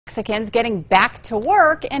Mexicans getting back to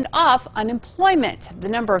work and off unemployment. The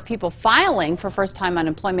number of people filing for first-time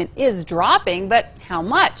unemployment is dropping, but how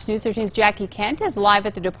much? News 13's Jackie Kent is live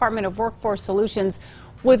at the Department of Workforce Solutions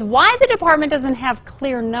with why the department doesn't have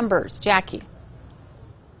clear numbers. Jackie.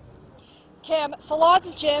 Kim,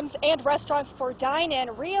 salons, gyms, and restaurants for dine-in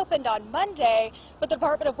reopened on Monday, but the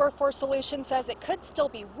Department of Workforce Solutions says it could still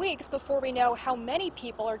be weeks before we know how many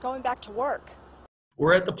people are going back to work.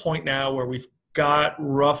 We're at the point now where we've got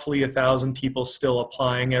roughly 1,000 people still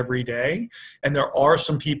applying every day, and there are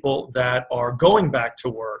some people that are going back to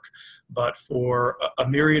work, but for a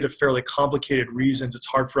myriad of fairly complicated reasons, it's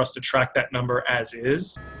hard for us to track that number as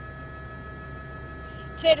is.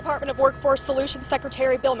 Today, Department of Workforce Solutions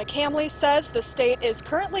Secretary Bill McCamley says the state is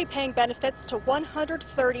currently paying benefits to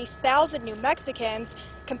 130,000 New Mexicans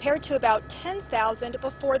compared to about 10,000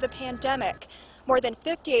 before the pandemic. More than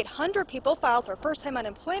 5,800 people filed for first-time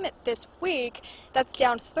unemployment this week. That's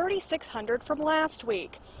down 3,600 from last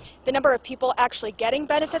week. The number of people actually getting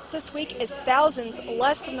benefits this week is thousands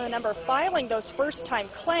less than the number filing those first-time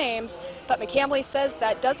claims, but McCamley says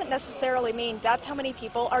that doesn't necessarily mean that's how many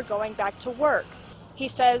people are going back to work. He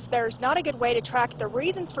says there's not a good way to track the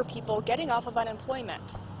reasons for people getting off of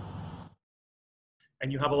unemployment.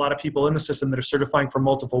 And you have a lot of people in the system that are certifying for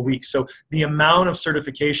multiple weeks. So the amount of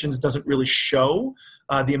certifications doesn't really show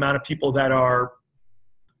the amount of people that are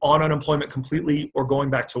on unemployment completely or going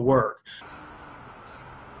back to work.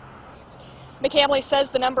 McCamley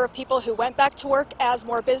says the number of people who went back to work as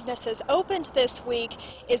more businesses opened this week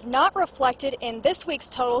is not reflected in this week's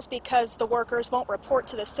totals because the workers won't report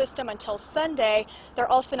to the system until Sunday. They're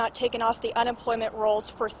also not taken off the unemployment rolls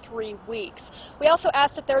for 3 weeks. We also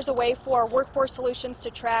asked if there's a way for Workforce Solutions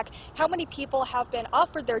to track how many people have been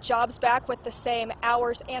offered their jobs back with the same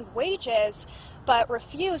hours and wages, but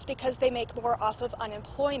refused because they make more off of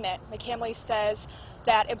unemployment. McCamley says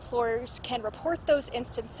that employers can report those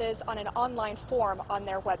instances on an online form on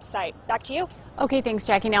their website. Back to you. Okay, thanks,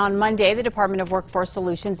 Jackie. Now on Monday, the Department of Workforce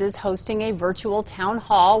Solutions is hosting a virtual town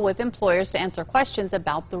hall with employers to answer questions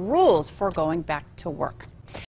about the rules for going back to work.